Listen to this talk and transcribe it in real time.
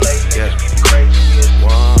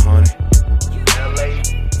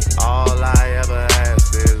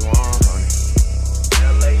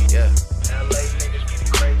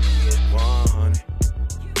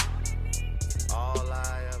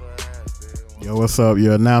Yo, what's up?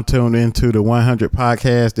 You're now tuned into the 100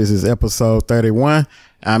 podcast. This is episode 31.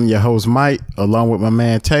 I'm your host, Mike, along with my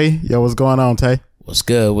man, Tay. Yo, what's going on, Tay? What's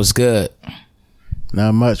good? What's good?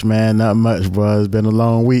 Not much, man. Not much, bro. It's been a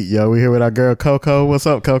long week, yo. We here with our girl, Coco. What's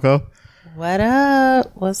up, Coco? What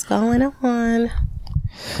up? What's going on?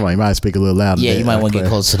 Come on, you might speak a little louder. Yeah, you might want to get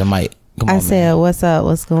close to the mic. I said, what's up?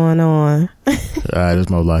 What's going on? All right, it's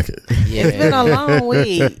more like it. Yeah. It's been a long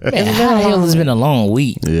week. Man, how the hell has been a long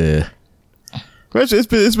week? Yeah.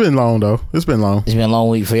 It's been long, though. It's been long. It's been a long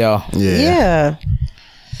week for y'all. Yeah.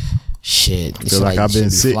 Shit. I feel like I've been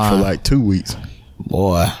sick for like 2 weeks.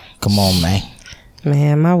 Boy, come on, man.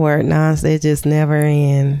 Man, my work nonsense just never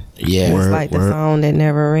ends. Yeah. It's like the song that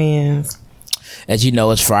never ends. As you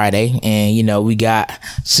know, it's Friday, and you know we got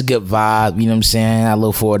some good vibe. You know what I'm saying? I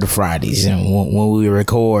look forward to Fridays and when we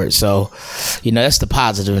record. So, you know, that's the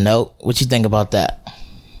positive note. What you think about that?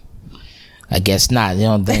 I guess not. You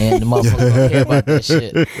don't think the motherfuckers don't care about that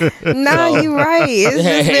shit? No, you're right. It's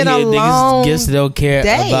just been a long Niggas don't care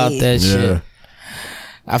day. about that shit. Yeah.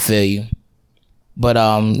 I feel you. But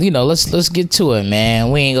you know, let's get to it,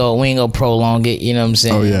 man. We ain't gonna prolong it, you know what I'm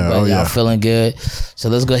saying? Oh yeah, but y'all yeah. feeling good. So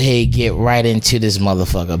let's go ahead and get right into this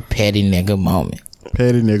motherfucker petty nigga moment.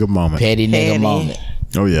 Petty nigga moment. Petty nigga moment.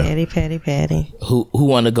 Oh yeah. Patty. Who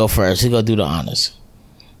wanna go first? Who gonna do the honors?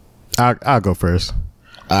 I'll go first.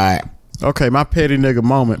 All right. Okay, my petty nigga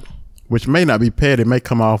moment, which may not be petty, may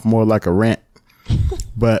come off more like a rant,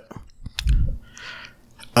 but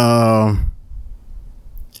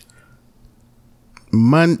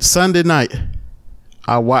Sunday night,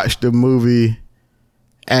 I watched the movie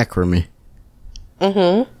Acrimony.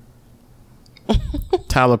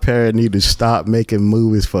 Tyler Perry need to stop making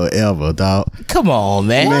movies forever, dog. Come on,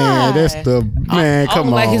 man. Man, that's the man. I Come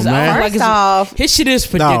don't like on, his- I man. don't like First off, His shit is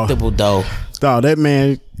predictable though. Dog, that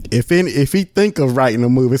man. If he think of writing a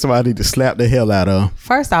movie, somebody need to slap the hell out of him.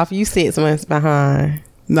 first off, you 6 months behind.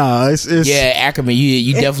 Nah, it's Yeah, Ackerman,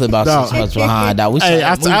 you definitely about Dog. 6 months behind. Dog. We saw Hey,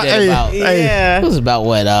 that movie hey, about. hey. It was about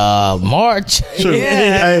what? March. True.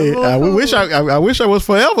 Yeah. Hey, I wish I was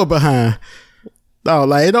forever behind. No,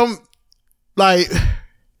 like it don't like.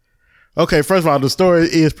 Okay, first of all, the story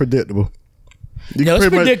is predictable. You No, it's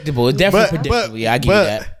pretty much- predictable. It's definitely predictable. Yeah, I give you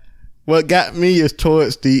that. What got me is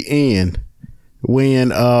towards the end when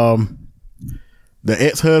the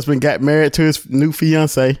ex-husband got married to his new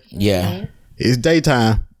fiance. Yeah, It's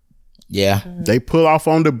daytime. yeah. They pull off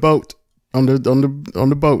on the boat on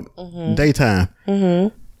the boat. Daytime.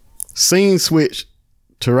 Scene switch.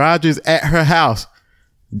 Taraji's at her house.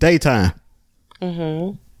 Daytime.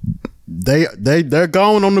 They're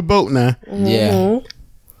gone on the boat now. Yeah,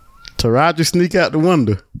 Taraji sneak out the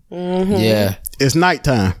window. yeah. It's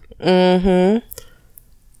nighttime.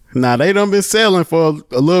 Now they done been selling for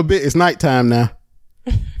a little bit. It's nighttime now.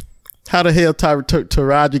 How the hell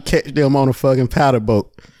Taraji catch them on a fucking powder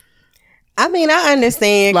boat? I mean, I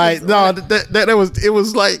understand. Like no, that was it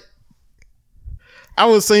was like I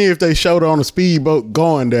was seeing if they showed her on a speedboat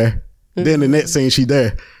going there. Then the next scene she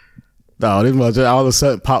there. No, this was just all of a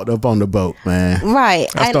sudden popped up on the boat, man. Right.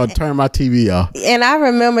 I started turning my TV off. And I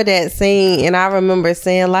remember that scene, and I remember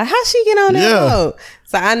saying, like, how she get on that Yeah. boat?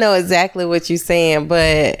 So I know exactly what you're saying,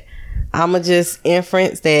 but I'ma just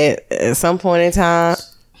inference that at some point in time,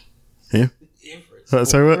 Yeah.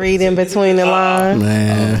 Say what? read in between the lines.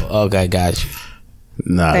 Man. Okay, got you.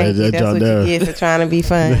 Nah, Thank you. that That's joint what there. you get for trying to be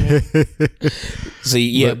funny. So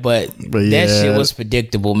yeah, but but that yeah. shit was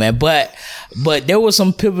predictable, man. But there was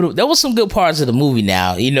some pivotal. There was some good parts of the movie.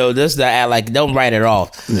 Now you know, just that like don't write it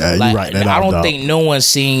off. Yeah, you like, write that I off, don't dog. think no one's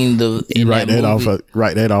seen the. You in write that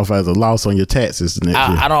movie. off as a loss on your taxes next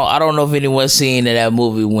year. I don't know if anyone's seen in that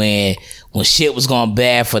movie when shit was going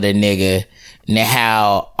bad for the nigga, and then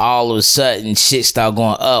how all of a sudden shit started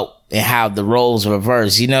going up. And how the roles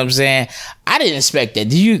reverse, you know what I'm saying? I didn't expect that.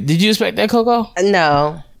 Did you expect that, Coco?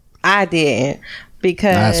 No, I didn't.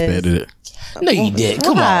 Because I expected it. No, you did.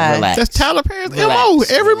 Come Why? on, relax. That's Tyler Perry's Relax,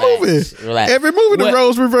 MO. Every relax, movie. relax. Every movie the What-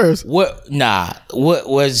 roles reverse. What? Nah. What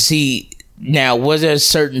was he? Now, was there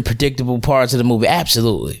certain predictable parts of the movie?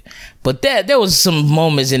 Absolutely. But there was some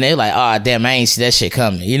moments in there like, oh, damn, I ain't see that shit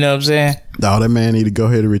coming. You know what I'm saying? No, that man need to go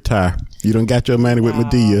ahead and retire. You done got your money with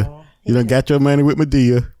Medea. You done got your money with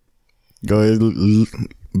Medea. Go ahead,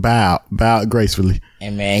 bow out gracefully.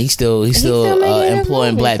 And man, he's still making his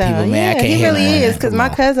employing movies, black though. people, man. I can't he hear really that. is, because my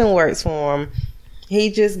cousin works for him.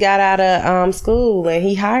 He just got out of school and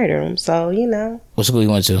he hired him. So, you know, What school you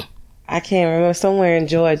went to? I can't remember, somewhere in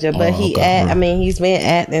Georgia, but Oh, okay. he's been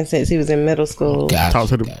acting since he was in middle school. Gotcha, Talk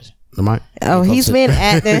to the gotcha. The mic. Oh, he's been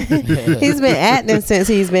acting. He's been acting since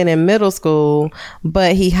he's been in middle school,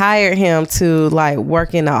 but he hired him to like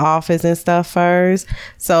work in the office and stuff first.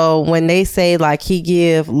 So when they say like he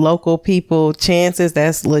give local people chances,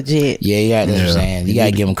 that's legit. Yeah, you got what I'm saying. You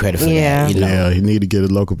gotta give him credit for Yeah. that. You know? Yeah, he need to get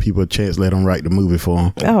the local people a chance. Let them write the movie for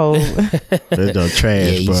him. Oh, That's just trash,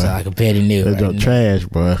 Yeah, you bro. sound like a petty nigga. That's Right just trash,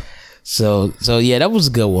 bro. So yeah, that was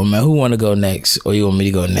a good one, man. Who want to go next, or you want me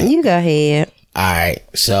to go next? you go ahead. All right,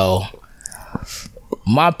 so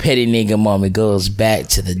my petty nigga moment goes back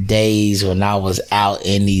to the days when I was out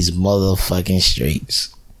in these motherfucking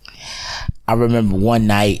streets. I remember one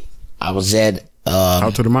night I was at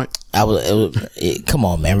Out to the mic. come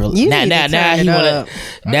on, man. You need to turn it up.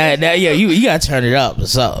 Yeah, you gotta turn it up.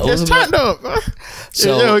 So It's turned up.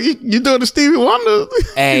 So- Yo, you doing the Stevie Wonder?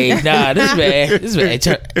 hey, nah, this man, hey,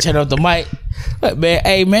 turn up the mic. But man,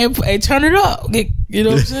 hey, turn it up. You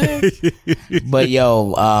know what I'm saying? But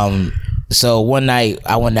yo, so one night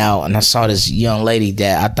I went out and I saw this young lady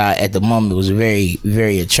that I thought at the moment was very,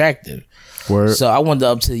 very attractive. Word. So I went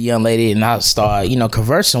up to the young lady and I started,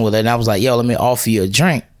 conversing with her, and I was like, yo, let me offer you a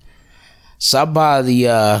drink. So I bought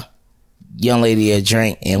the young lady a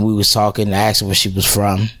drink, and we was talking. I asked her where she was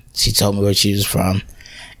from. She told me where she was from.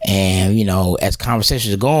 And, as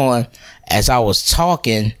conversations going, as I was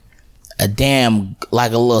talking, a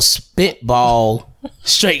little spitball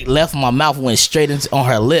straight left my mouth, went straight on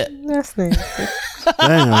her lip. That's nasty.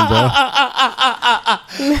 Damn, bro.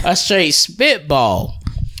 A straight spitball.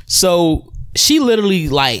 So she literally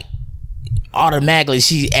automatically,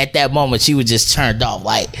 she at that moment she was just turned off.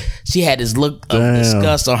 Like she had this look of Damn.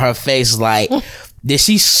 disgust on her face. Like did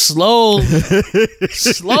she slowly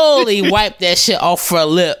wipe that shit off her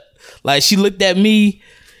lip? Like she looked at me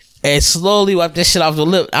and slowly wiped that shit off the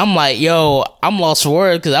lip. I'm like, yo, I'm lost for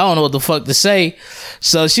words because I don't know what the fuck to say.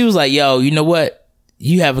 So she was like, yo, you know what?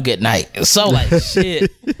 You have a good night. So like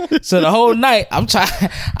shit. So the whole night I'm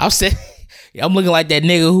looking like that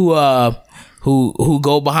nigga who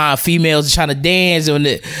go behind females trying to dance, and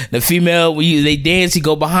the female when they dance, he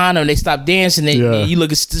go behind them, they stop dancing, and you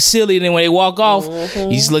looking silly, and then when they walk off,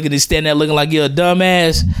 you just looking and stand there looking like you're a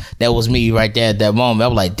dumbass. That was me right there at that moment. I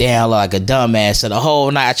was like, damn, I look like a dumbass. So the whole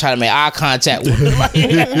night I tried to make eye contact with her.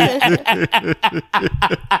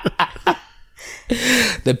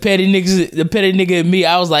 The petty nigga in me,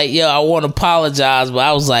 I was like, yo, I want to apologize, but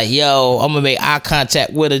I was like, yo, I'm gonna make eye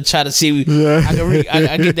contact with her, try to see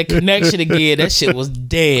I get the connection again. That shit was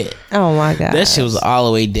dead. Oh my god, That shit was all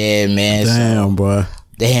the way dead, man. Damn, bro.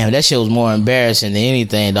 Damn, that shit was more embarrassing than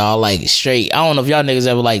anything, dog. Like straight. I don't know if y'all niggas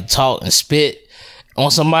ever talk and spit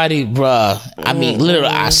on somebody, bruh. I mean, literally,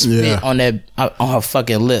 I spit on her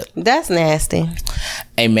fucking lip. That's nasty.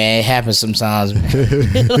 Hey man, it happens sometimes.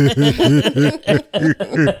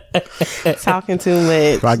 Talking too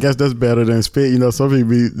much. But I guess that's better than spit. Some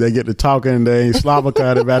people they get to talking and they ain't slobber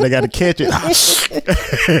cut about. They got to catch it. That's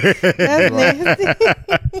nasty.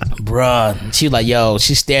 Bruh, she was like, yo,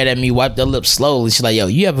 she stared at me, wiped her lips slowly. She's like, yo,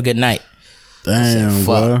 you have a good night. Damn,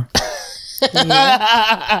 bro.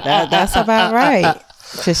 That's about right.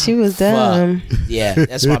 Cause she was dumb. Yeah,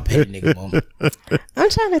 that's my petty nigga moment. I'm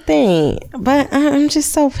trying to think, but I'm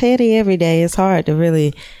just so petty every day. It's hard to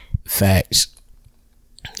really. Facts.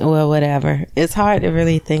 Well, whatever. It's hard to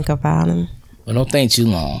really think about them. Well, don't think too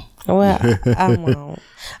long. Well, I won't.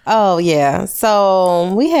 Oh yeah.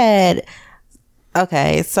 So we had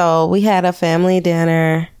a family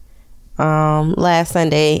dinner last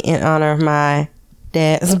Sunday in honor of my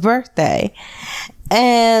dad's birthday,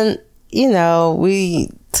 and we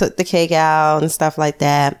took the cake out and stuff like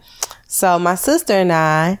that. So my sister and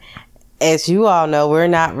I, as you all know, we're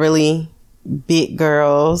not really big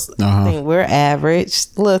girls. I think we're average,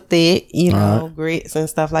 a little thick, grits and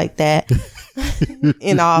stuff like that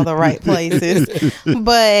in all the right places.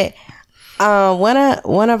 But one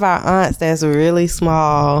of our aunts that's really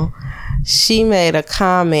small, she made a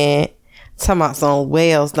comment talking about some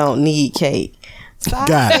whales don't need cake. So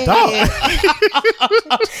God, dog.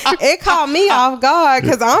 It caught me off guard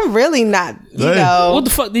because I'm really not, What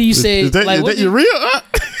the fuck did you say? Is that your real aunt?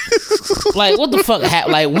 Like, what the fuck?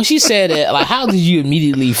 When she said that, how did you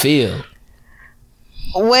immediately feel?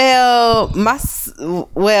 Well,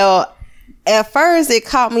 at first it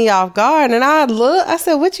caught me off guard, and I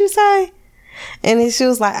said, "What you say?" And then she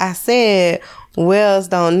was like, "I said whales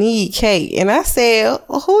don't need cake," and I said,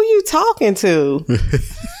 "Who you talking to?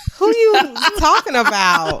 Who you talking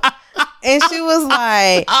about?" And she was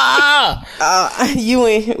like, "You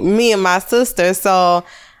and me and my sister." So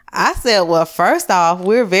I said, well, first off,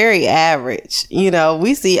 we're very average.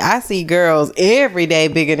 I see girls every day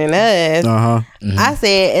bigger than us. I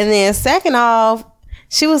said, and then second off,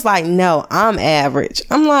 She was like, no, I'm average.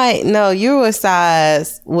 I'm like, no, you're a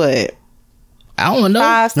size, what? I don't know.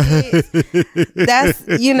 5'6". That's,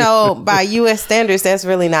 by U.S. standards, that's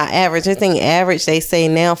really not average. I think average, they say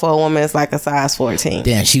now for a woman is like a size 14.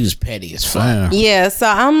 Damn, she was petty as fuck. Damn. Yeah, so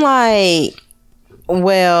I'm like,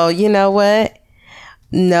 well, you know what?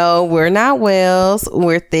 No, we're not whales.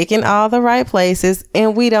 We're thick in all the right places,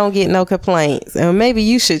 and we don't get no complaints. And maybe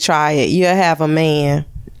you should try it. You'll have a man.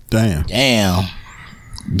 Damn.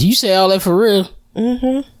 Do you say all that for real?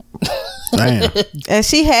 Mm-hmm. Damn. And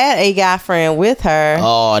she had a guy friend with her.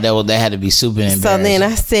 Oh, that had to be super embarrassing. So then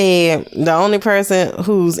I said, the only person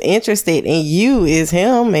who's interested in you is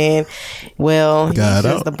him, and well, he's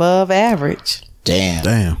just above average.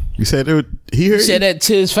 Damn. You said he heard you said that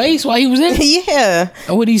to his face while he was in? Yeah.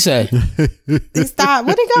 And what'd he say? He started,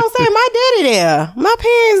 what he gonna say? My daddy there. My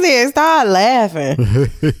parents there. Started laughing.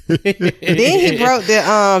 Then he broke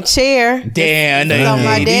the chair. Damn. So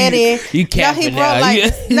my daddy. You capping he broke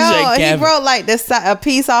now. he broke like a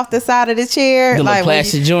piece off the side of the chair. The like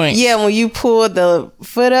plastic joint. Yeah, when you pulled the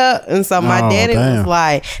foot up. And so my daddy was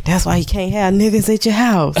like, that's why you can't have niggas at your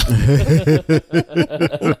house.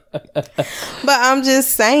 But I'm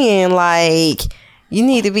just saying, like, you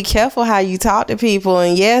need to be careful how you talk to people.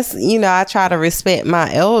 And yes, I try to respect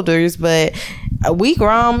my elders, but we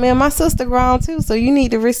grown, man. My sister grown too, so you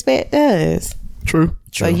need to respect us. True.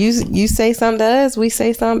 So you say something to us, we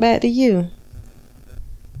say something back to you.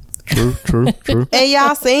 True. And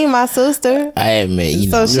y'all seen my sister. I admit,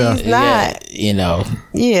 so she's not. Yeah.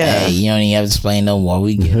 Yeah. Hey, you don't even have to explain no more.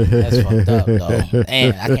 We get it. That's fucked up, though.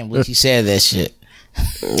 And I can't believe she said that shit.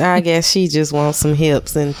 I guess she just wants some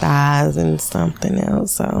hips and thighs and something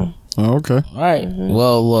else. So. Oh, okay. All right.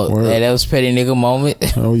 Well, look, hey, that was petty nigga moment.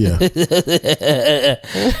 Oh yeah.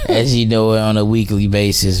 As you know, on a weekly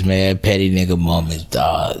basis, man, petty nigga moment,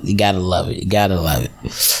 dog. You gotta love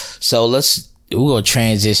it. So we're gonna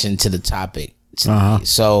transition to the topic tonight.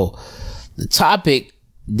 So the topic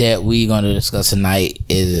that we're gonna discuss tonight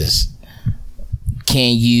is,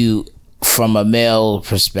 can you, from a male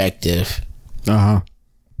perspective,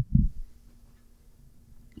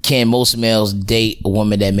 can most males date a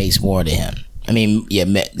woman that makes more than him? I mean,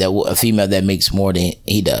 a female that makes more than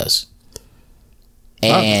he does.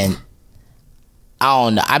 And I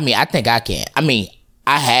don't know. I mean, I think I can. I mean,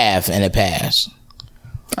 I have in the past,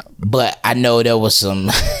 but I know there was some.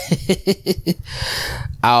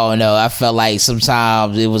 I don't know. I felt like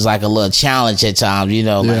sometimes it was like a little challenge at times.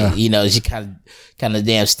 Like she kind of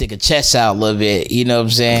damn stick her chest out a little bit. You know what I'm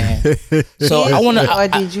saying? So I want to. Or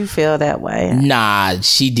did you feel that way? Nah,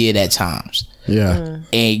 she did at times. Yeah.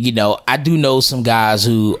 And I do know some guys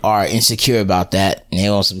who are insecure about that, and they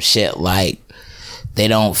want some shit like they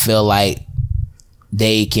don't feel like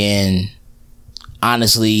they can.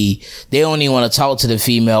 Honestly, they don't even want to talk to the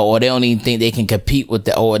female, or they don't even think they can compete with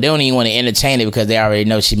or they don't even want to entertain it because they already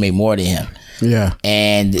know she made more than him. Yeah.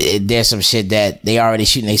 And there's some shit that they already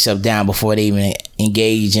shooting themselves down before they even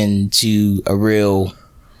engage into a real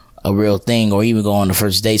thing or even go on the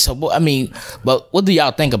first date. So, I mean, but what do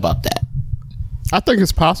y'all think about that? I think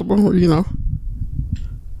it's possible, I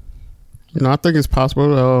think it's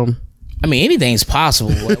possible. I mean, anything's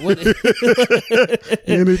possible.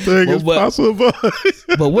 Anything is possible.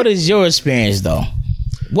 But what is your experience, though?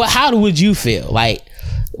 How would you feel? Like,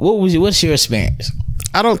 what's your experience?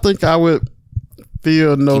 I don't think I would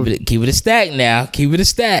feel no. Keep it a stack now. Keep it a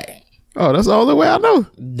stack. Oh, that's the only way I know.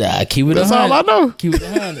 Nah, keep it. That's 100. All I know. Keep it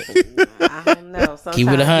 100. I don't know. Sometimes keep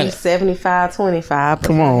it 100. 75-25.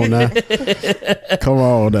 Come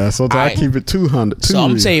on now. Sometimes I keep it 200. So I'm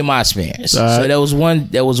gonna tell you my experience. Right. So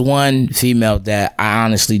there was one female that I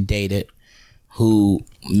honestly dated who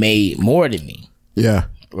made more than me. Yeah.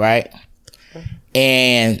 Right.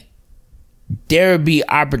 And there would be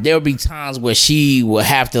times where she would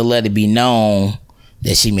have to let it be known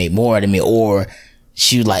that she made more than me, or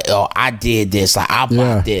she was like, oh, I did this, like I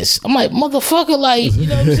bought this. I'm like, motherfucker, like, you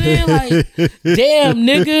know what I'm saying? Like, damn,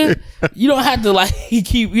 nigga, you don't have to like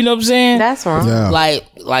keep, you know what I'm saying? That's wrong. Yeah.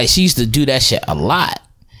 Like she used to do that shit a lot,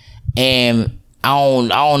 and I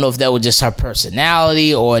don't know if that was just her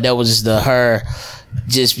personality or that was just her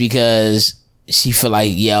just because she feel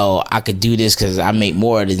like, yo, I could do this because I make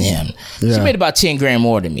more than him. Yeah. She made about 10 grand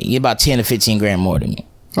more than me, about 10 to 15 grand more than me.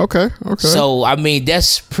 Okay. So I mean,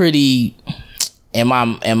 that's pretty. In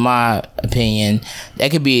my opinion,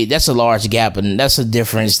 that's a large gap, and that's a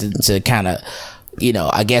difference to kind of,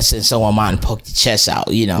 I guess in someone mind poke the chest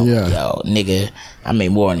out, yo, nigga, I made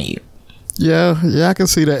more than you. Yeah, I can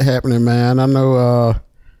see that happening, man. I know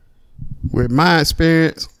with my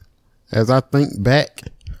experience, as I think back,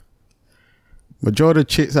 majority of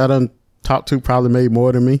chicks I done talked to probably made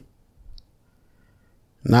more than me.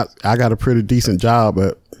 I got a pretty decent job,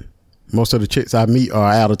 but most of the chicks I meet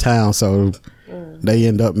are out of town, so they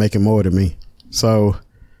end up making more than me. So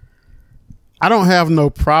I don't have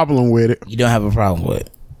no problem with it. You don't have a problem with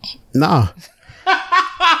it? Nah.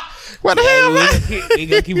 What the hell, man? We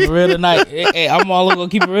gonna keep it real tonight. Hey, I'm all gonna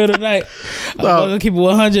keep it real tonight. I'm gonna keep it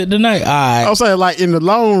 100 tonight. All right. I'm saying, like, in the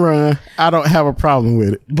long run, I don't have a problem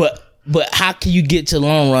with it. But how can you get to the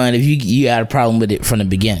long run if you had a problem with it from the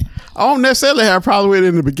beginning? I don't necessarily have a problem with it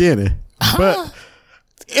in the beginning, but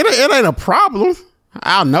it ain't a problem.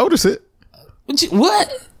 I'll notice it.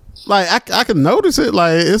 What? Like, I can notice it.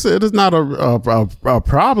 Like, it is not a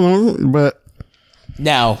problem, but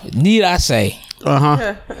now, need I say?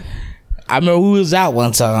 I remember we was out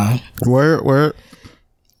one time. Word.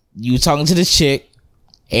 You were talking to this chick.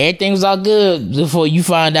 Everything was all good before you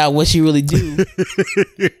find out what she really do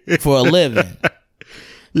for a living.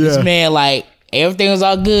 Yeah. This man, like, everything was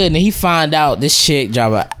all good, and then he find out this chick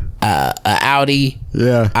drive a Audi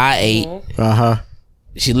i8.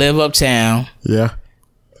 She live uptown. Yeah.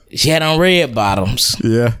 She had on red bottoms.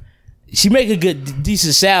 Yeah. She make a good,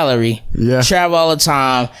 decent salary. Yeah. Travel all the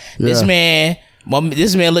time. Yeah. This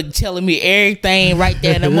man look telling me everything right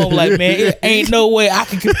there in the moment. Like, man, it ain't no way I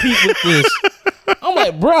can compete with this. I'm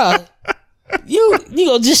like, bruh, you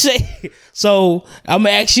gonna just say. So I'm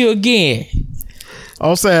gonna ask you again.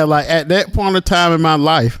 I'm saying, like, at that point of time in my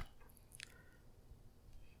life,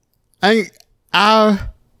 we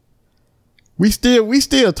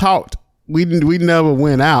still talked. We never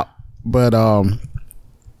went out, but I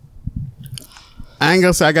ain't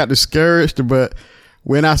gonna say I got discouraged, but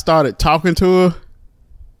when I started talking to her,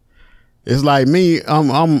 it's like me. I'm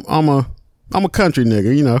a country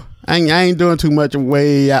nigga, you know. I ain't doing too much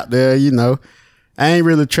way out there, you know. I ain't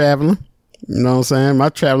really traveling. You know what I'm saying? My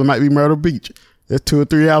traveling might be Myrtle Beach. It's 2 or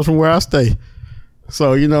 3 hours from where I stay.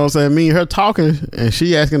 So, you know what I'm saying? Me and her talking, and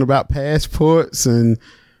she asking about passports, and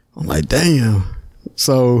I'm like, damn.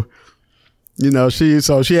 So, you know, she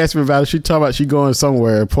asked me about it. She talked about she going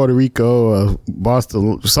somewhere, Puerto Rico or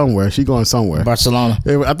Boston, somewhere. She going somewhere. Barcelona.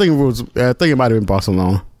 I think it might have been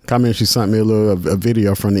Barcelona. Come in, she sent me a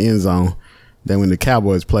video from the end zone. Then when the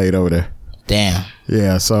Cowboys played over there. Damn.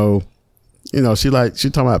 Yeah, so, you know, she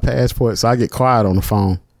talking about passports, so I get quiet on the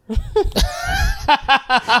phone. You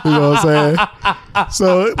know what I'm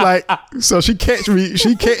saying? So she catch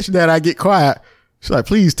that I get quiet. She's like,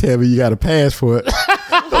 please tell me you got a passport.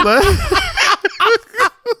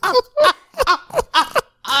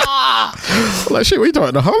 Like, shit, we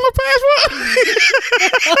talking the Homer passport?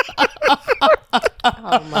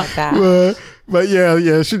 Oh my God. But yeah,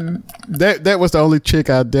 that was the only chick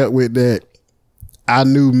I dealt with that I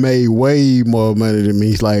knew made way more money than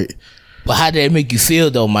me. Like, but how did it make you feel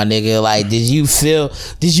though, my nigga? Like,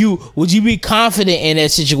 would you be confident in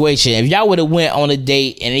that situation? If y'all would have went on a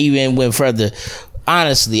date and even went further,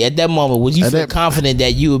 honestly, at that moment, would you feel confident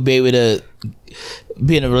that you would be able to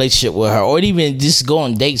be in a relationship with her, or even just go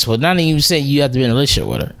on dates with? Not even saying you have to be in a relationship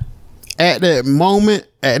with her. At that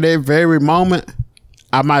very moment,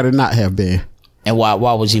 I might have not have been. And why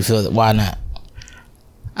would you feel that? Why not?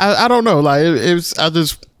 I don't know. Like, I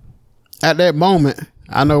just at that moment,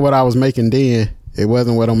 I know what I was making then. It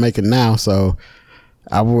wasn't what I'm making now. So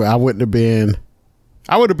I wouldn't have been.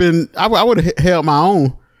 I would have held my own.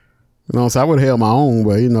 You know, so I would have held my own,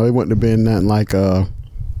 but you know, it wouldn't have been nothing like. I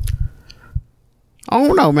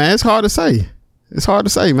don't know, man. It's hard to say. It's hard to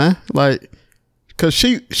say, man. Like, cause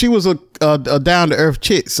she was a down to earth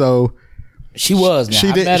chick, so. She was. Now.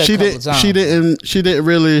 She didn't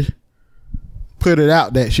really put it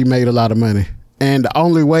out that she made a lot of money, and the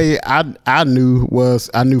only way I knew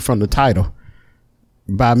from the title.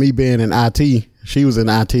 By me being in IT, she was in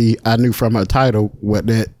IT. I knew from her title what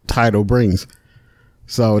that title brings.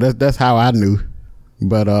 So that's how I knew.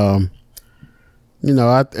 But you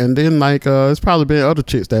know, and then like it's probably been other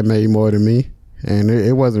chicks that made more than me, and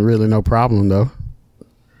it wasn't really no problem though.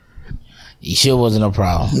 You sure wasn't a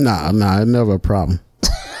problem? Nah, it never a problem.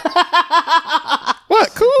 What?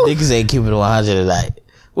 Cool. Niggas ain't keeping it 100 tonight.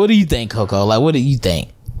 What do you think, Coco? Like, what do you think?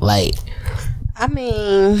 Like, I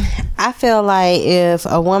mean, I feel like if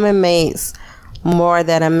a woman makes more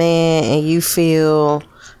than a man and you feel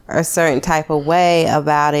a certain type of way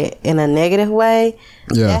about it in a negative way,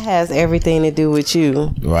 that has everything to do with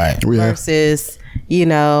you. Right. Versus, you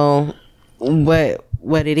know,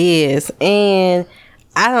 what it is. And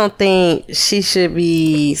I don't think she should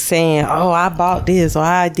be saying, oh, I bought this or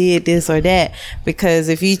I did this or that. Because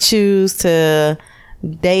if you choose to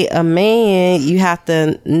date a man, you have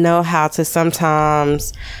to know how to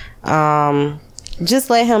sometimes just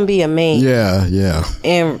let him be a man. Yeah.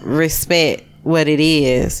 And respect what it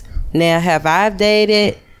is. Now, have I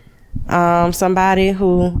dated somebody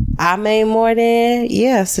who I made more than?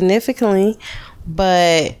 Yeah, significantly.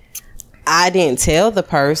 But I didn't tell the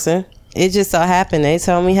person. It just so happened they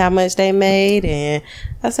told me how much they made, and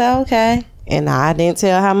I said, okay. And I didn't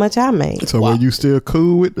tell how much I made. So were you still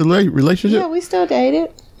cool with the relationship? Yeah, we still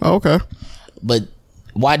dated. Oh, okay. But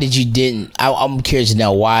why did you didn't? I'm curious to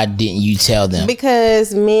know, why didn't you tell them?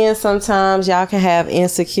 Because men, sometimes y'all can have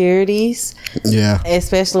insecurities. Yeah.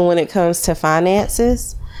 Especially when it comes to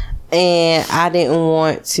finances. And I didn't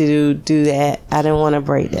want to do that. I didn't want to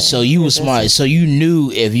break that. So you were smart. So you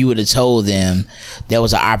knew if you would have told them there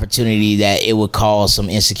was an opportunity that it would cause some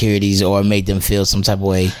insecurities or make them feel some type of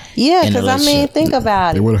way. Yeah, because I mean, think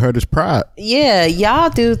about it. It would have hurt his pride. Yeah, y'all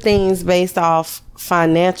do things based off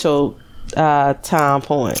financial time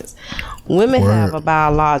points. Women have a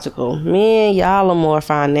biological. Men, y'all are more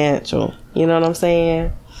financial. You know what I'm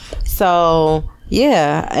saying? So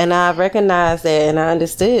yeah, and I recognized that and I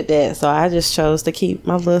understood that, so I just chose to keep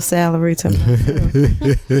my little salary to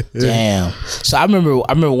myself. Damn. So I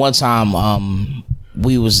remember one time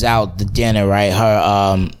we was out to dinner, right?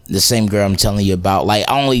 Her the same girl I'm telling you about. Like,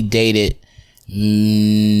 I only dated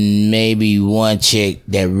maybe one chick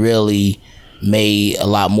that really made a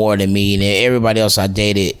lot more than me, and everybody else I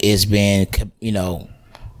dated has been, you know,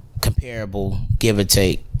 comparable, give or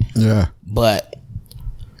take. Yeah. But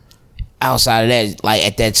outside of that, like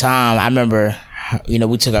at that time, I remember, you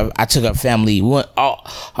know, I took our family.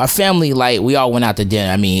 Our family, like, we all went out to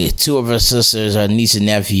dinner. I mean, two of her sisters, her niece and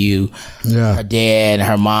nephew, her dad,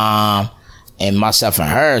 her mom, and myself and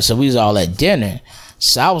her. So we was all at dinner.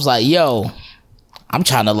 So I was like, I'm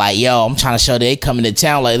trying to show they coming to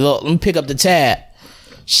town. Like, look, let me pick up the tab.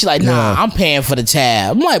 She like, nah, I'm paying for the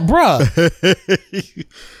tab. I'm like, bruh.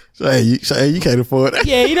 Hey, you can't afford that.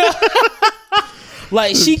 Yeah, you know.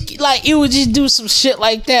 Like, it would just do some shit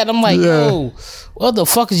like that. I'm like, yo, what the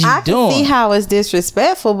fuck is you doing? I can see how it's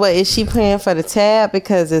disrespectful, but is she paying for the tab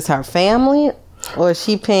because it's her family, or is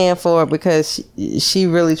she paying for it because she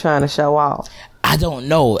really trying to show off? I don't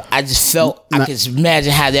know. I just felt I could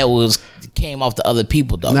imagine how that came off to other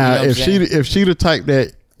people though. Now, you know if she the type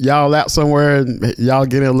that y'all out somewhere and y'all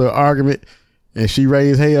get in a little argument and she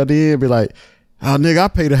raise hell, then be like, oh, nigga, I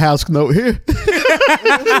paid the house note here.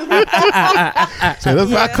 So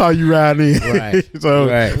that's why I call you right in. Right. So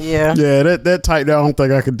right. Yeah, that type, I don't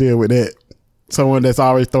think I could deal with that. Someone that's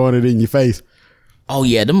always throwing it in your face. Oh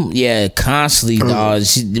yeah, constantly, dog.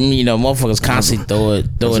 You know, motherfuckers constantly throw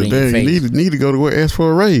it in your face. You need to go to work, ask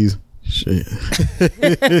for a raise. Shit.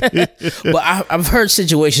 But I've heard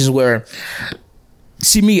situations where,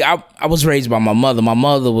 see me, I was raised by my mother. My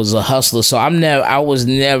mother was a hustler, so I was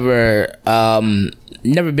never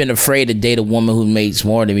been afraid to date a woman who makes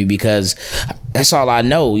more than me, because that's all I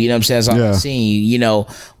know. You know what I'm saying? That's all I've seen. You know,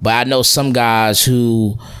 but I know some guys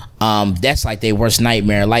who. That's like their worst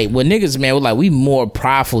nightmare. Like, when niggas, man, we more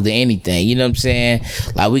prideful than anything. You know what I'm saying?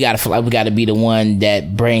 Like, we gotta be the one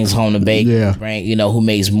that brings home the bacon, you know, who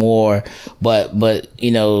makes more. But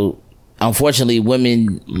you know, unfortunately,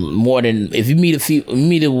 women more than, if you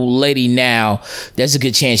meet a lady now, there's a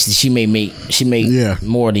good chance that she may make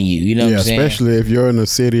more than you. You know what I'm saying? Especially if you're in a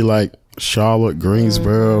city like Charlotte,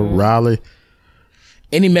 Greensboro, Raleigh.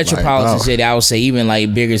 Any metropolitan city, I would say, even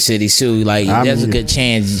like bigger cities too. Like, there's a good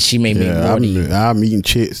chance she may make more than you. I'm eating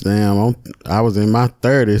chicks. Damn, I was in my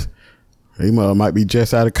 30s. He might be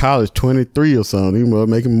just out of college, 23 or something. He might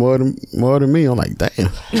making more than me. I'm like,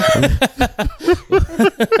 damn.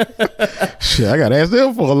 Shit, I gotta ask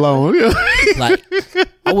them for a loan. Like,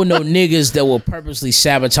 I would know niggas that will purposely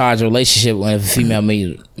sabotage a relationship when a female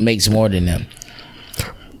makes more than them.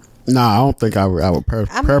 Nah, I don't think I would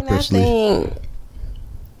purposely.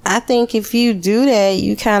 I think if you do that,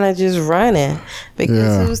 you kind of just running,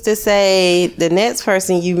 because who's to say the next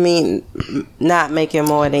person you meet not making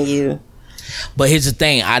more than you? But here's the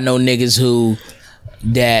thing: I know niggas who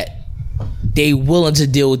that they willing to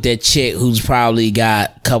deal with that chick who's probably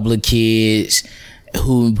got a couple of kids,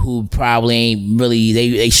 who probably ain't really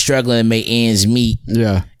they struggling to make ends meet.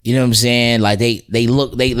 Yeah, you know what I'm saying? Like, they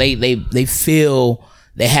feel.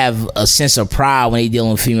 They have a sense of pride when they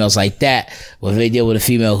dealing with females like that. But if they deal with a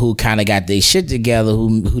female who kind of got their shit together,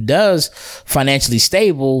 who does financially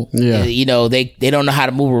stable, you know, they don't know how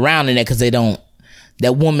to move around in that, because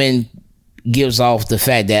that woman gives off the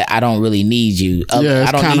fact that I don't really need you.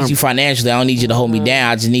 I don't need you financially. I don't need you to hold me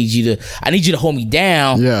down. I need you to hold me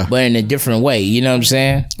down, but in a different way. You know what I'm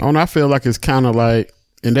saying? I feel like it's kind of like,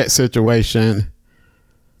 in that situation,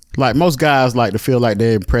 like most guys like to feel like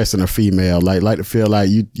they're impressing a female, like to feel like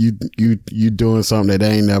you doing something that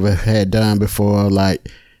they ain't never had done before. Like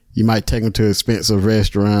you might take them to an expensive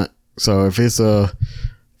restaurant. So if it's a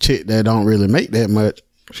chick that don't really make that much,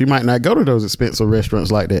 she might not go to those expensive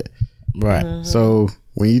restaurants like that. Right. Mm-hmm. So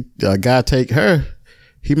when a guy take her,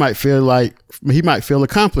 he might feel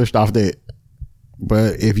accomplished off that.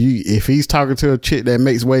 But if he's talking to a chick that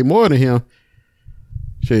makes way more than him,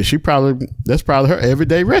 that's probably her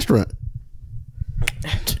everyday restaurant.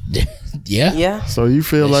 Yeah. Yeah. So you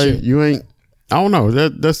feel like you ain't. I don't know.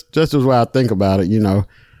 That's just the way I think about it. You know,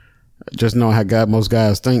 just knowing how most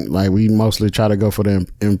guys think. Like we mostly try to go for the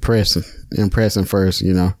impressing first.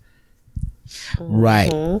 You know.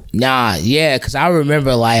 Right. Nah. Yeah. Because I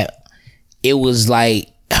remember like it was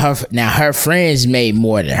like her friends made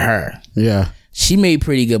more than her. Yeah. She made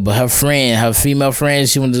pretty good, but her female friend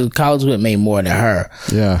she went to college with made more than her.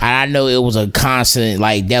 Yeah. And I know it was a constant,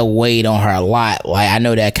 like, that weighed on her a lot. Like, I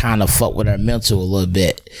know that kind of fucked with her mental a little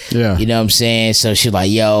bit. Yeah. You know what I'm saying? So she's like,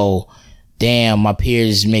 yo, damn, my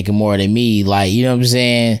peers making more than me. Like, you know what I'm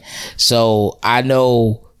saying? So I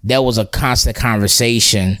know that was a constant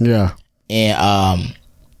conversation. Yeah. And,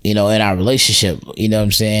 you know, in our relationship. You know what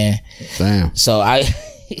I'm saying? Damn. So I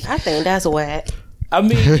think that's whack. I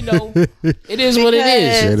mean, you know, it is what it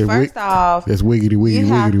is. Because first off, it's wiggity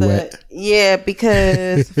whack. Yeah,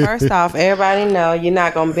 because first off, everybody know you're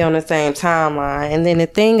not going to be on the same timeline. And then the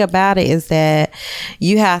thing about it is that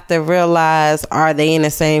you have to realize, are they in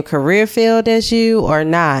the same career field as you or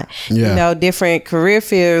not? Yeah. You know, different career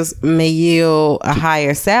fields may yield a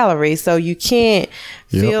higher salary. So you can't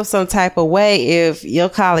feel some type of way if your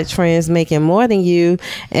college friend's making more than you.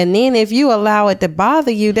 And then if you allow it to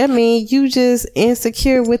bother you, that means you just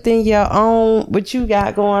insecure within your own, what you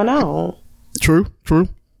got going on. True.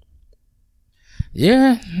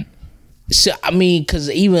 Yeah. So, I mean,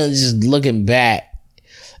 because even just looking back,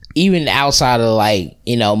 even outside of like,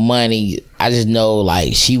 you know, money, I just know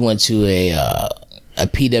like she went to a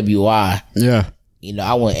PWI. Yeah. You know,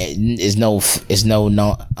 I went. It's no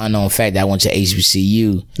unknown fact that I went to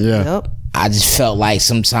HBCU. Yeah. Yep. I just felt like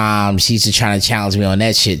sometimes she used to try to challenge me on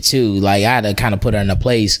that shit too. Like I had to kind of put her in a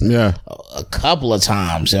place. Yeah. A couple of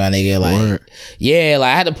times, my nigga. Like, Word. yeah,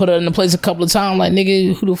 like I had to put her in a place a couple of times. Like,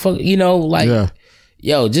 nigga, who the fuck, you know, like,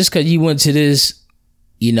 yo, just because you went to this,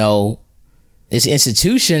 you know, this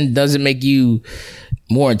institution doesn't make you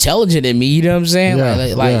more intelligent than me. You know what I'm saying? Yeah,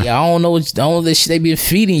 I don't know the shit they be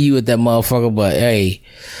feeding you with that motherfucker, but hey,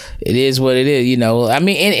 it is what it is, you know. I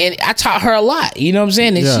mean, and I taught her a lot, you know what I'm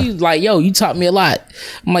saying? And she's like, yo, you taught me a lot.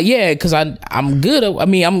 I'm like, yeah, because I'm good.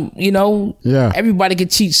 Everybody can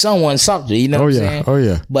teach someone something, you know what I'm saying? Oh,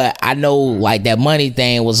 yeah. But I know, like, that money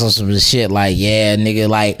thing was some shit, like, yeah, nigga,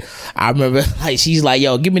 like, I remember, like, she's like,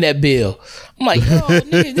 yo, give me that bill. I'm like, yo,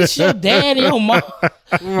 nigga, this your dad and your mom.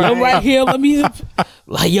 Yo, right here, let me,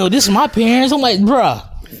 like, yo, this is my parents. I'm like, bruh.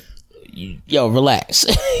 Yo, relax.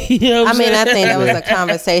 You know what I mean, I think that was a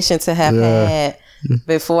conversation to have had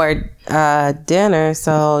before dinner,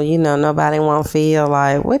 so you know nobody won't feel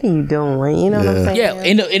like, what are you doing? You know what I'm saying? Yeah,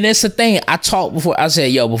 and that's the thing. I talked before. I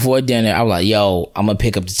said, yo, before dinner, I was like, yo, I'm gonna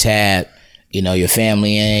pick up the tab. You know, your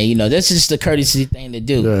family, and you know that's just the courtesy thing to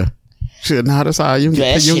do. Yeah. Shit, nah, that's how you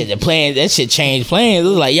get that shit changed plans. It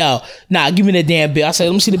was like, yo, nah, give me that damn bill. I said,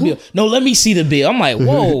 let me see the bill. No, let me see the bill. I'm like,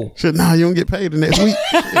 whoa. Shit, nah, you don't get paid the next week.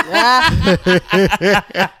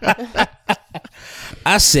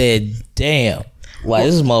 I said, damn. Why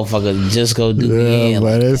this motherfucker just go do me in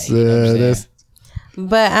but like that's, that, you know what I'm saying?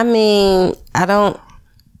 But I mean, I don't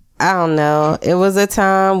know. It was a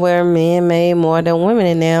time where men made more than women,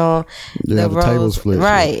 and now the tables flipped.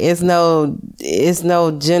 Right. It's no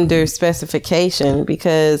gender specification,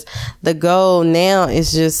 because the goal now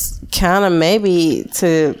is just kind of maybe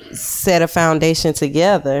to set a foundation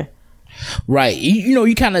together. Right. You know,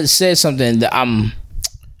 you kind of said something that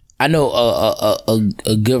I know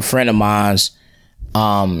a good friend of mine's.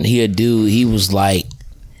 He was like,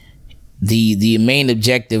 the main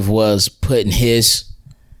objective was putting his,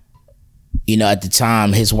 you know, at the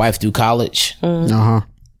time, his wife through college,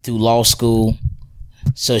 through law school.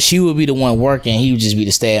 So she would be the one working. He would just be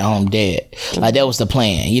the stay-at-home dad. Like, that was the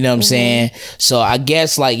plan. You know what I'm saying? So I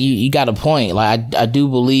guess, like, you got a point. Like, I do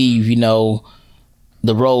believe, you know,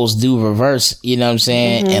 the roles do reverse, you know what I'm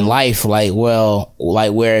saying, in life. Like, well,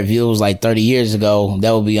 like, where if it was like 30 years ago,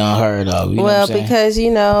 that would be unheard of. You know what I'm saying? Because, you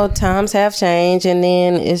know, times have changed, and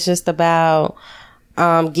then it's just about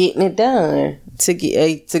getting it done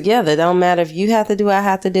together. Don't matter if you have to do it, I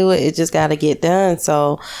have to do it. It just got to get done.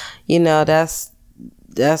 So, you know, that's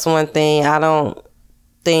one thing. I don't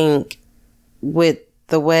think with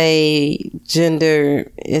the way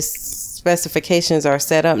gender specifications are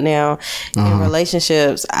set up now in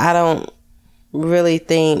relationships, I don't really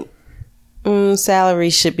think salary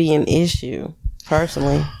should be an issue,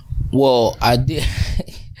 personally. Well, I did.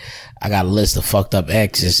 I got a list of fucked up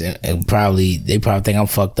exes, and they probably think I'm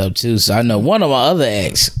fucked up too. So I know one of my other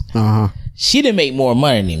ex, she didn't make more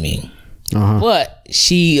money than me, but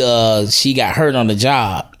she got hurt on the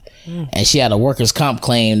job. And she had a workers' comp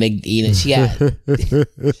claim. She got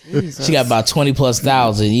about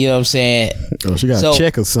 20,000+. You know what I'm saying? Oh, she got a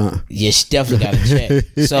check or something. Yeah, she definitely got a check.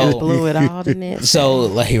 So blew it all in it. So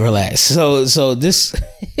like, relax. So this.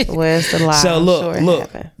 Where's the lie? So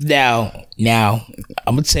look. Now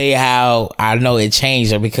I'm gonna tell you how I know it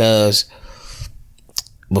changed her, because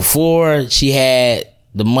before she had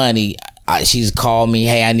the money, she's called me,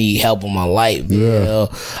 hey, I need help on my light bill.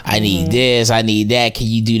 I need this, I need that. Can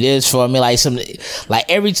you do this for me? Like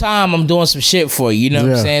every time I'm doing some shit for you, you know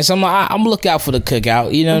what I'm saying? So I'm look out for the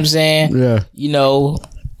cookout, you know what I'm saying? Yeah. You know,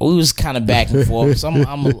 we was kind of back and forth. So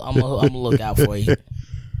I'm look out for you.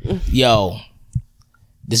 Yo,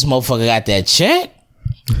 this motherfucker got that check.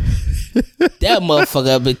 That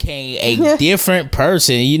motherfucker became a different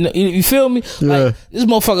person. You know, you feel me? Like, this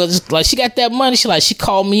motherfucker just like, she got that money. She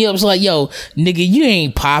called me up. She's like, yo, nigga, you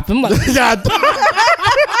ain't popping. I'm like,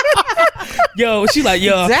 yo, she like,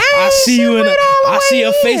 yo, dang, I see you I see your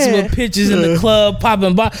in. Facebook pictures in the club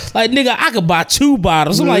popping by. Like, nigga, I could buy 2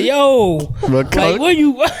 bottles. I'm like, yo, like, where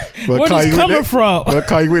this coming from? I'll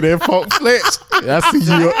call you with that Funk Flex. I see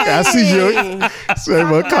you. Say,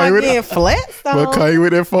 I'll call you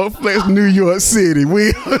with that Funk Flex, New York City.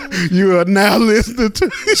 You are now listening to.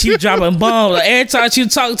 She dropping bombs. Like, every time she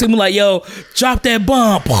talking to me, like, yo, drop that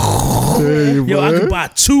bomb. Yo, I could buy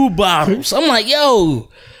 2 bottles. I'm like, yo,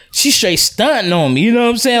 she straight stunting on me. You know what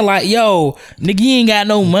I'm saying? Like, yo, nigga, you ain't got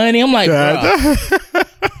no money. I'm like, bro.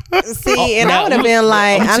 See, and I would have been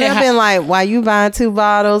like, why you buying 2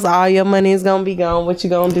 bottles? All your money is gonna be gone. What you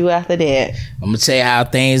gonna do after that? I'm gonna tell you how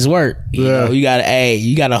things work. You know, you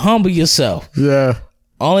gotta humble yourself. Yeah.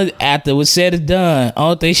 Only after what's said and done,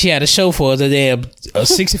 only thing she had to show for is that they have a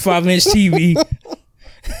 65-inch TV.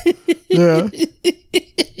 Yeah.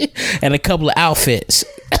 And a couple of outfits.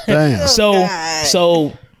 Damn.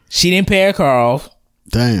 So she didn't pay her car off.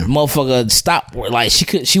 Damn. Motherfucker stopped. Like,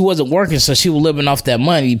 she wasn't working, so she was living off that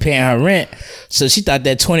money, paying her rent. So she thought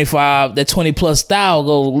that 20+ style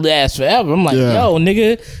go last forever. I'm like, yo,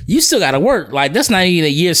 nigga, you still gotta work. Like, that's not even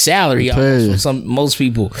a year's salary almost for most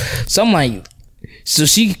people. So I'm like, so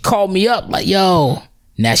she called me up like, yo.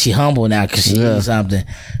 Now she humble now because she did something.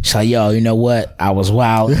 She's like, yo, you know what? I was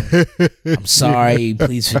wild. I'm sorry.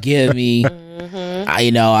 Please forgive me.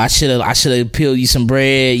 I should have peeled you some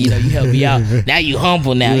bread. You know, you helped me out. Now you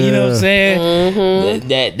humble now. You know what I'm saying?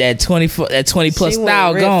 That 20+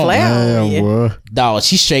 style gone. Damn, boy. Dog,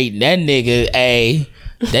 she straight. That nigga,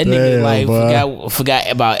 that nigga like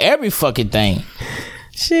forgot about every fucking thing.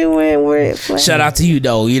 She went where it played. Shout out to you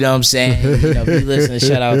though, you know what I'm saying? You know, if you listening,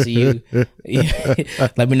 shout out to you.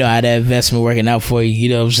 Let me know how that investment working out for you, you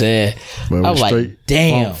know what I'm saying? I was like,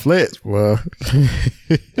 damn. Flex, bro.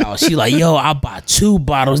 Oh, she like, yo, I bought 2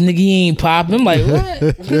 bottles, nigga, you ain't popping. I'm like,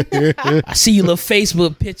 what? I see your little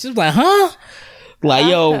Facebook pictures, like, huh? Like,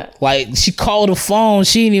 yo, like, she called the phone,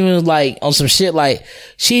 she ain't even like on some shit, like,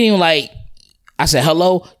 she ain't even like, I said,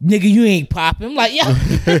 hello, nigga, you ain't popping. I'm like, yeah.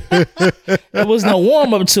 There was no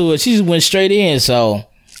warm up to it. She just went straight in. So,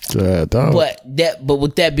 but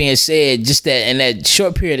with that being said, just that in that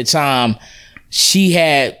short period of time, she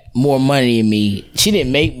had more money than me. She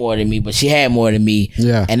didn't make more than me, but she had more than me.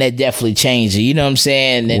 Yeah. And that definitely changed her. You know what I'm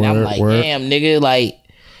saying? And I'm like, damn, nigga, like,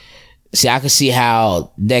 see, I can see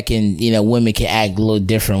how that can, women can act a little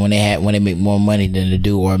different when they make more money than they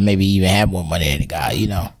do, or maybe even have more money than the guy,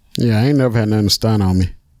 Yeah, I ain't never had nothing stun on me.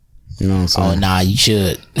 You know what I'm saying? Oh, nah, you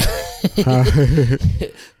should.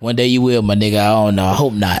 One day you will, my nigga. I don't know. I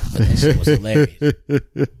hope not. But that shit was hilarious.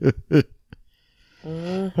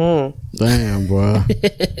 Damn, boy.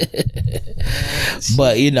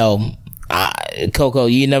 But, Coco,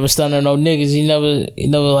 you never stunned on no niggas? You never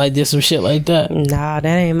like did some shit like that? Nah, that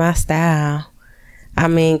ain't my style. I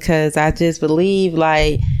mean, because I just believe,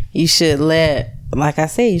 like, you should like I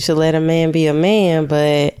said, you should let a man be a man,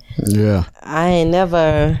 but I ain't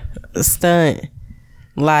never stunt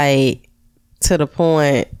like to the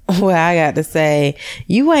point where I got to say,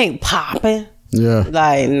 you ain't popping. Yeah.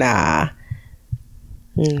 Like, nah,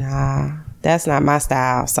 that's not my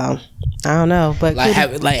style. So I don't know. But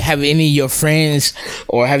have any of your friends,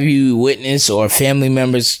 or have you witnessed, or family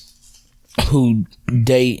members who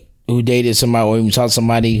dated somebody, or even talked to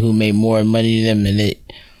somebody who made more money than them, and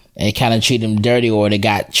and kind of treat them dirty, or they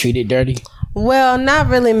got treated dirty? Well, not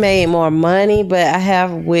really made more money, but I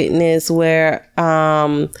have witnessed where,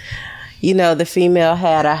 the female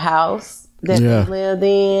had a house that they lived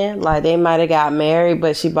in. Like, they might have got married,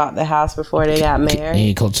 but she bought the house before they got married. Can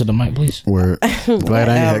you go to the mic, please? Word. Glad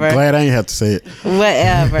I ain't have to say it.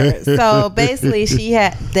 Whatever. So basically, she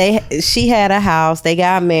had a house. They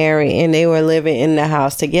got married, and they were living in the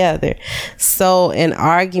house together. So in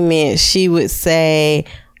argument, she would say,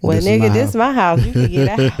 "Well, nigga, this is my house. You can get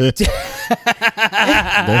out."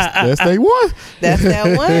 That's day one. That's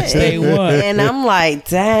that one. That's day one. And I'm like,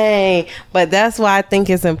 dang. But that's why I think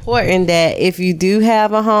it's important that if you do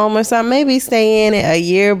have a home or something, maybe stay in it a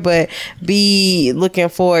year, but be looking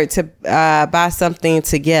forward to buy something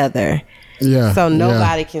together. Yeah. So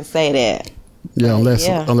nobody can say that. Yeah,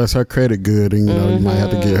 unless her credit good, and you might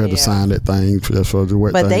have to get her to sign that thing just for the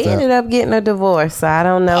work. But they ended up getting a divorce, so I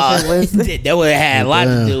don't know if it was. That would have had a lot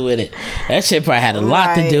to do with it. That shit probably had a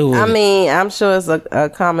lot to do with it. I mean, I'm sure it's a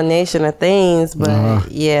combination of things, but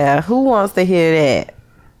yeah, who wants to hear that?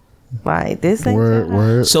 Like, this ain't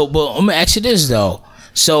word. So, but I'm gonna ask you this though.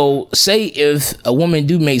 So, say if a woman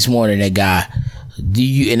makes more than that guy, and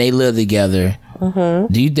they live together, do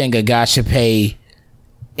you think a guy should pay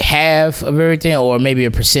half of everything, or maybe a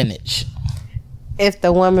percentage? If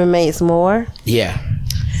the woman makes more? Yeah.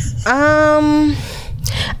 I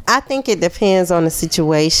think it depends on the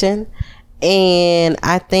situation, and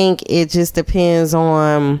I think it just depends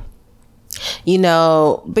on,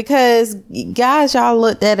 because guys, y'all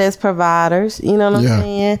looked at as providers, you know what I'm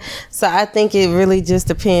saying? So I think it really just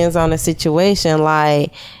depends on the situation.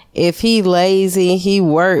 Like, if he lazy, he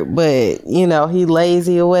work, but he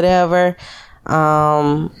lazy or whatever,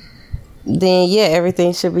 then yeah,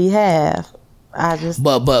 everything should be half.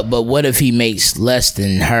 But what if he makes less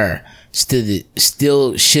than her?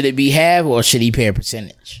 Still should it be half, or should he pay a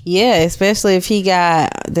percentage? Yeah, especially if he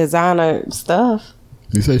got designer stuff.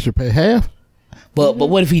 You say he should pay half? But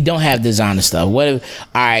what if he don't have designer stuff? What if,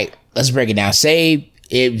 all right, let's break it down. Say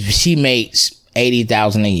if she makes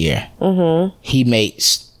 $80,000 a year, he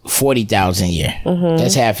makes $40,000 a year.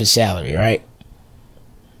 That's half his salary, right?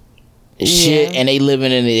 Shit, and they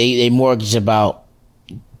living in they mortgage about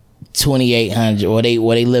 $2,800, or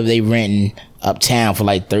they renting uptown for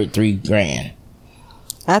like $33,000.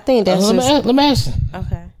 I think that's let me ask you.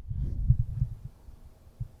 Okay.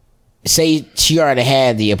 Say she already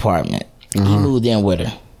had the apartment. He moved in with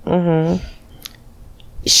her.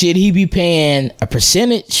 Should he be paying a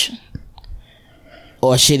percentage,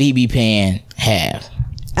 or should he be paying half?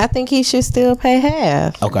 I think he should still pay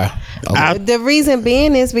half. Okay. The reason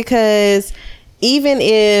being is because even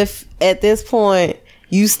if at this point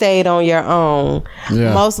you stayed on your own,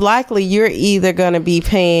 most likely you're either going to be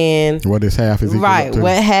paying what is half is right,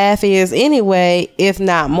 what half is anyway, if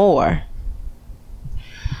not more.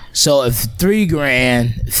 So if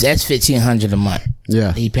 $3,000, if that's $1,500 a month,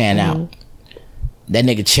 he paying out. That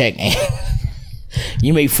nigga check,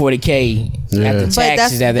 you make $40K after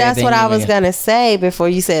taxes. But that's what I was gonna say before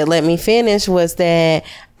you said let me finish, was that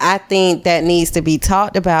I think that needs to be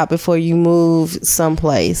talked about before you move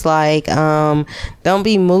someplace. Like, don't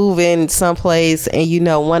be moving someplace and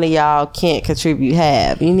one of y'all can't contribute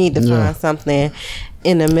half. You need to find something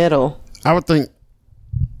in the middle. I would think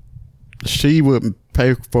she would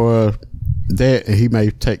pay for that, and he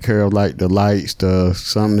may take care of like the lights, the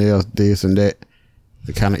something else, this and that,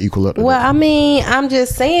 to kind of equal up. I mean, I'm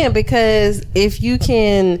just saying, because if you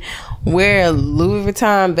can wear Louis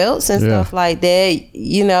Vuitton belts and stuff like that,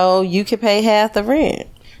 you could pay half the rent.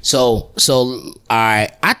 So all right,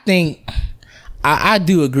 I think I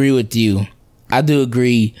do agree with you. I do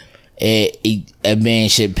agree a man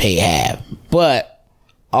should pay half, but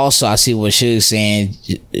also I see what Suge's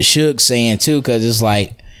saying too, because it's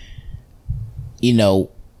like,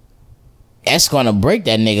 that's gonna break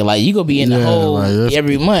that nigga. Like, you gonna be in the hole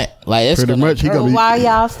every month. Like, that's pretty much. Why are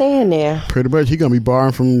y'all staying there? Pretty much, he gonna be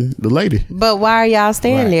borrowing from the lady. But why are y'all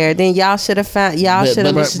staying there? Then y'all should have found. Y'all should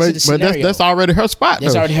have. But that's already her spot.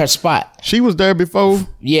 That's already her spot. She was there before.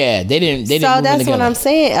 Yeah, they didn't. So that's what I'm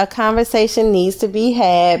saying. A conversation needs to be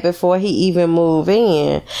had before he even move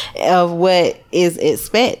in of what is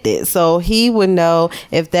expected, so he would know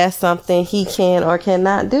if that's something he can or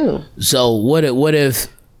cannot do. So what if?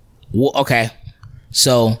 Okay,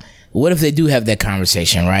 so what if they do have that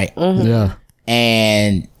conversation, right? Yeah.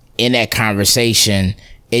 And in that conversation,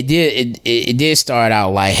 it did start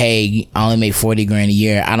out like, hey, I only make $40,000 a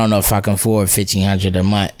year. I don't know if I can afford $1,500 a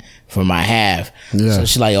month for my half. Yeah. So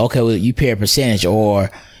she's like, okay, well, you pay a percentage, or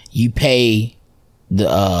you pay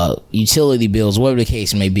the utility bills, whatever the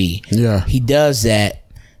case may be. Yeah. He does that,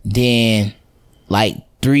 then like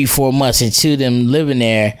 3-4 months into them living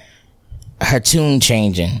there, her tune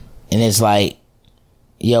changing, and it's like,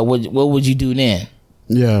 yo, what would you do then?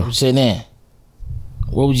 Yeah. What would you say then?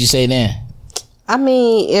 What would you say then? I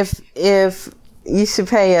mean, if you should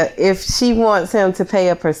pay if she wants him to pay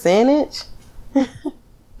a percentage.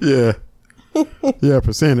 Yeah. Yeah,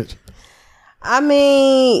 percentage. I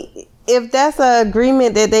mean, if that's an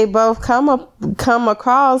agreement that they both come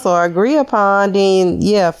across or agree upon, then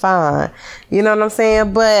yeah, fine. You know what I'm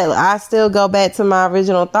saying? But I still go back to my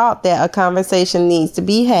original thought that a conversation needs to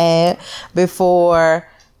be had before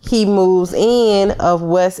he moves in of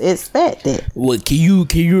what's expected. What can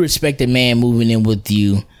you respect a man moving in with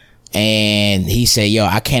you, and he say, yo,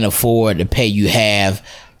 I can't afford to pay you half.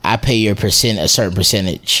 I pay your a certain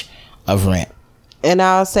percentage of rent. And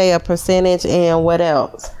I'll say a percentage and what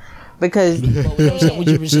else? Because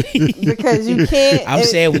because you can't. I'm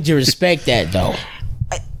saying, would you respect that though?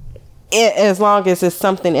 As long as it's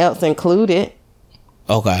something else included.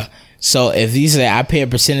 Okay. So if you say I pay a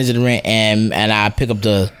percentage of the rent and I pick up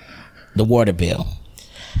the water bill.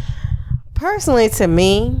 Personally, to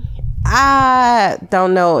me, I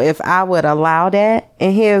don't know if I would allow that,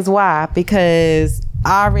 and here's why. Because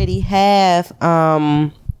I already have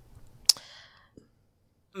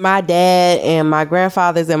my dad and my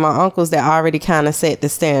grandfathers and my uncles that already kind of set the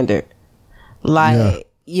standard. Like, yeah.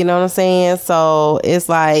 You know what I'm saying? So it's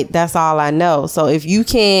like, that's all I know. So if you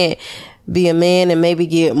can't be a man and maybe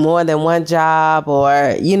get more than one job,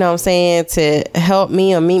 or, you know what I'm saying, to help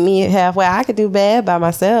me or meet me halfway, I could do bad by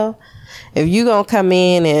myself. If you gonna come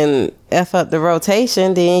in and F up the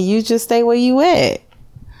rotation, then you just stay where you at.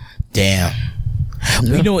 Damn.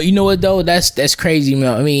 Yeah. You know what though? That's crazy,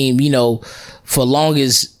 man. I mean, you know, for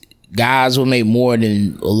longest guys will make more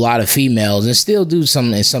than a lot of females and still do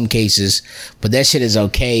some in some cases, but that shit is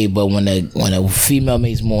okay. But when a female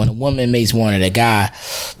makes more and a woman makes more than a guy,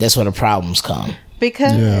 that's where the problems come.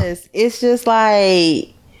 Because it's just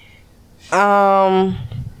like y'all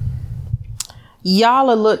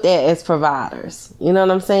are looked at as providers. You know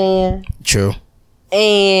what I'm saying? True.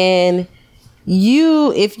 And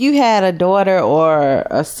if you had a daughter or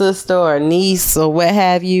a sister or a niece or what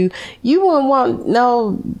have you, you wouldn't want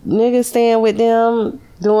no nigga staying with them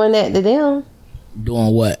doing that to them.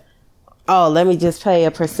 Doing what? Oh, let me just pay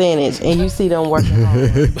a percentage, and you see them working hard.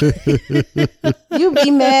 You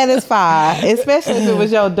be mad as fire, especially if it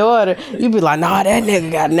was your daughter. You be like, nah, that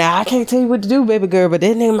nigga got now. I can't tell you what to do, baby girl, but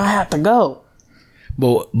that nigga might have to go.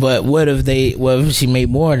 But what if she made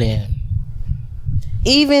more than?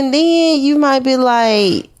 Even then, you might be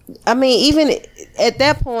like, I mean, even at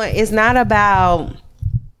that point, it's not about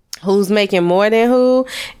who's making more than who.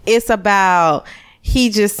 It's about he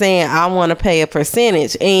just saying, I want to pay a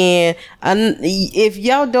percentage. And if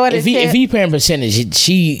your daughter, if he paying percentage,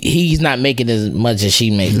 he's not making as much as she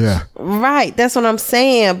makes. Yeah, right. That's what I'm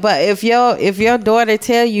saying. But if your daughter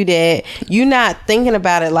tell you that, you're not thinking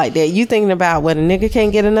about it like that. You thinking about what, a nigga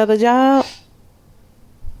can't get another job.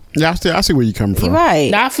 Yeah, I see where you coming from.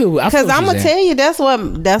 Right. I feel because I'm gonna tell you that's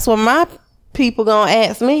what my people gonna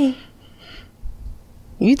ask me.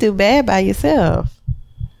 You do bad by yourself.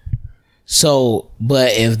 So,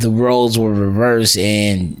 but if the roles were reversed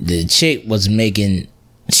and the chick was making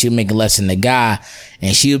less than the guy,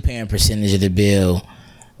 and she was paying a percentage of the bill,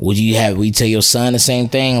 would you tell your son the same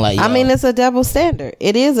thing? Like, I mean, it's a double standard.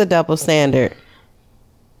 It is a double standard.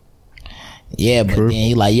 Yeah, but then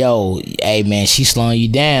he like, yo, hey man, she's slowing you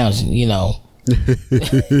down, you know. What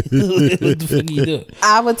the fuck you do?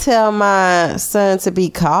 I would tell my son to be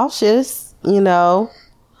cautious, you know.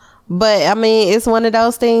 But I mean, it's one of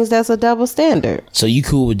those things that's a double standard. So you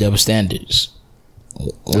cool with double standards?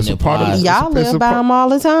 It's a part of y'all live by them all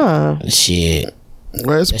the time. Shit.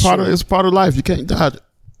 Well, it's part of life. You can't dodge it.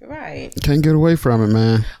 Right. You can't get away from it,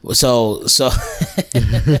 man. So all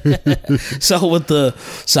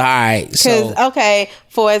right. Because, okay,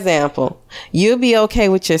 for example, you'll be okay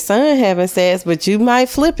with your son having sex, but you might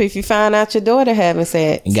flip if you find out your daughter having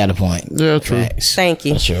sex. You got a point. Yeah, true. Facts. Thank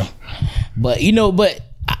you. That's true. But,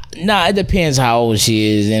 it depends how old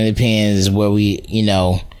she is, and it depends where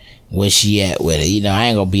where she at with it. I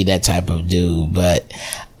ain't gonna be that type of dude, but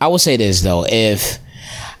I will say this though, if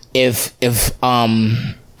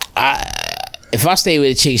I stay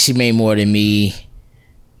with a chick, she made more than me,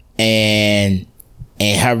 and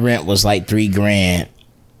her rent was like $3,000.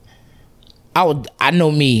 I'll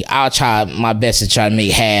try my best to try to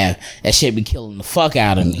make half. That shit be killing the fuck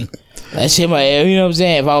out of me. That shit, you know what I'm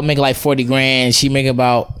saying? If I would make like $40,000, she make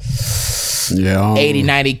about 80,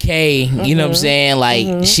 90K. You know what I'm saying?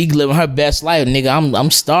 Like she living her best life, nigga.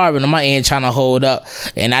 I'm starving. I'm not in trying to hold up,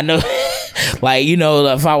 and I know Like, you know,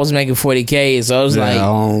 if I was making 40K, so I was like,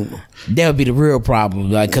 that would be the real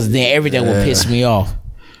problem. Like, because then everything would piss me off.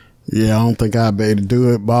 Yeah, I don't think I'd be able to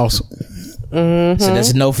do it, boss. Mm-hmm. So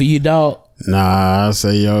that's a no for you, dog? Nah, I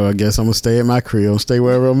say, yo, I guess I'm going to stay at my crib. Stay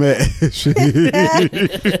wherever I'm at.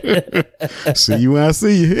 See you when I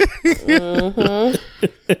see you.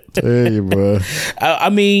 Tell you, bro. I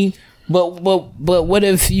mean, but what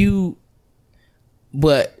if you...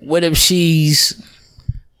 But what if she's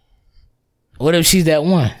that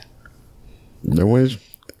one?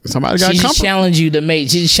 Somebody got to She just challenge you to make.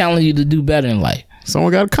 She just challenge you to do better in life.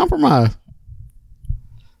 Someone got to compromise.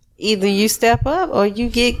 Either you step up or you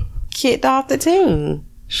get kicked off the team.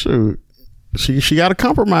 Shoot, she got to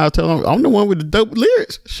compromise. Tell them I'm the one with the dope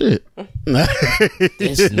lyrics. Shit.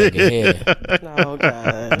 This nigga here. Oh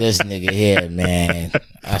God. This nigga here, man.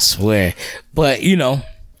 I swear. But you know,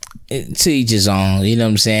 to each his own. You know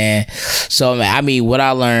what I'm saying? So I mean, what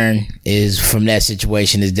I learned is from that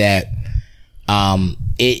situation is that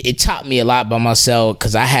it taught me a lot by myself,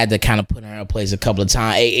 because I had to kind of put her in her place a couple of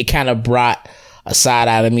times. It kind of brought a side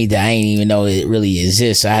out of me that I ain't even know it really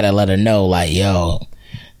exists. So I had to let her know, like, yo,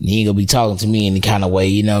 you ain't gonna be talking to me in the kind of way,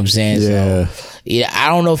 you know what I'm saying? Yeah. So, yeah, I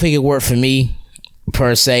don't know if it could work for me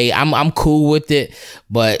per se. I'm cool with it,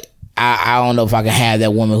 but I don't know if I can have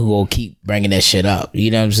that woman who will keep bringing that shit up.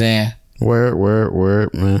 You know what I'm saying?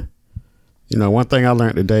 Word, man. You know, one thing I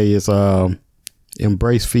learned today is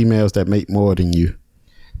embrace females that make more than you.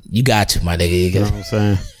 You got to, my nigga. You know what I'm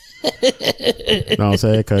saying? You know what I'm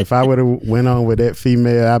saying? Because if I would have went on with that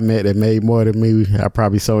female I met that made more than me, I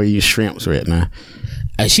probably saw eating shrimps right now.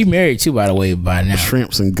 She married too, by the way, by now.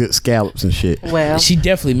 Shrimps and good scallops and shit. Well, She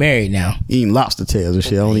definitely married now. Eating lobster tails and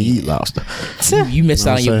shit. I only eat lobster. You missed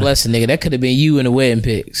out on your blessing, nigga. That could have been you in the wedding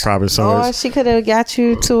pics. Probably or saw she could have got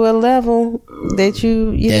you to a level that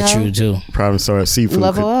you That's know, true too. probably saw a seafood.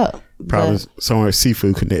 level up. Probably But somewhere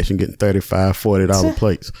seafood connection getting $35, $40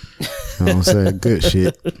 plates. You know what I'm saying? Good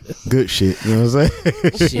shit. Good shit. You know what I'm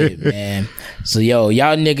saying? Shit, man. So yo,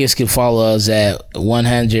 y'all niggas can follow us at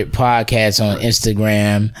 100 Podcasts on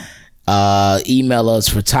Instagram. Email us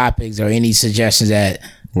for topics or any suggestions at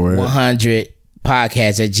Word.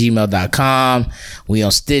 100podcasts@gmail.com. We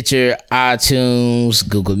on Stitcher, iTunes,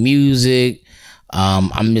 Google Music. I'm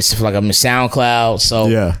SoundCloud. So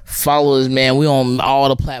Yeah. follow us, man. We on all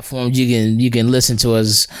the platforms you can listen to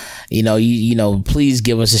us. You know, please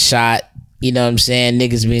give us a shot. You know what I'm saying?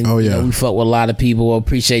 Niggas been, Oh, yeah. we fuck with a lot of people.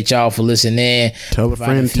 Appreciate y'all for listening in. Tell a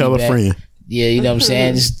providing friend, tell a feedback. friend. Yeah, you know what I'm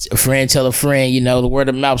saying? Just a friend tell a friend. You know, the word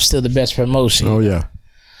of mouth is still the best promotion. Oh, yeah.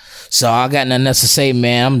 So I got nothing else to say,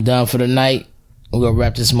 man. I'm done for the night. We're gonna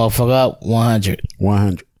wrap this motherfucker up. 100.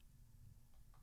 100.